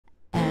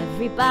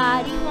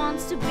everybody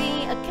wants to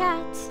be a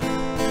cat,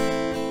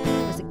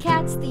 'cause a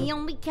cat's the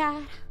only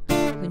cat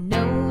who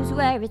knows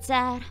where it's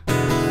at.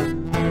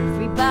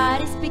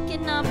 Everybody's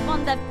picking up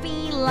on that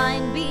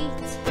feline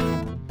beat,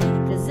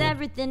 'cause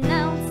everything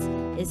else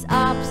is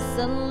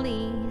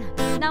obsolete.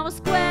 Now a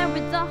square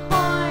with a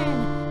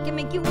horn can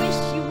make you wish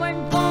you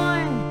weren't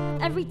born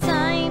every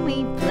time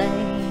he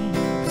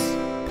plays.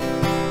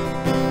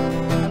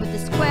 And with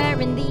the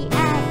square in the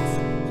act,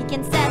 he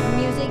can set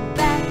music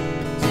back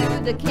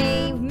to the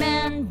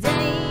caveman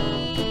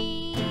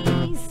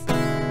days.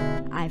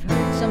 I've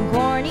heard some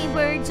corny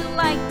birds who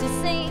like to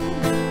sing,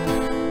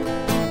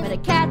 but a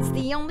cat's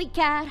the only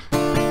cat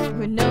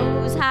who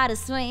knows how to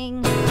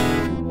swing.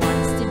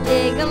 Wants to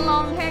dig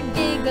along her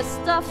dig or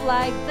stuff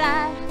like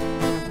that.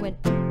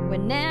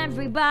 When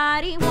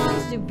everybody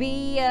wants to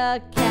be a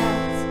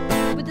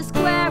cat, with a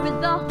square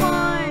with a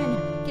horn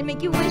can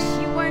make you wish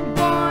you weren't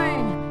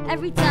born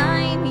every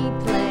time he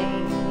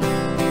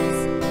plays.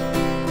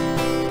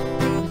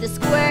 With a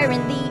square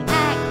in the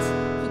act,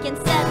 he can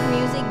set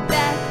music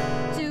back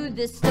to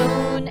the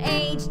Stone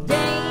Age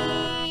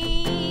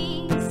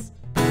days.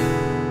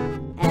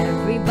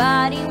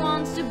 Everybody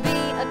wants to be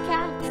a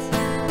cat,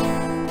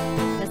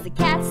 'cause the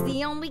cat's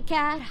the only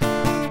cat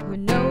who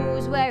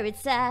knows where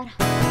it's at.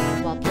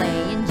 While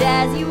playing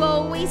jazz, you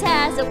always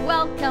has a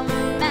welcome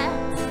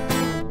mat,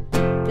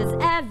 'cause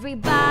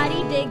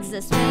everybody digs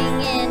a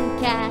swinging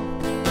cat.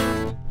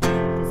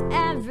 'Cause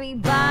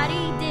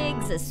everybody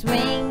digs a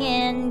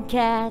swinging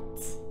cat.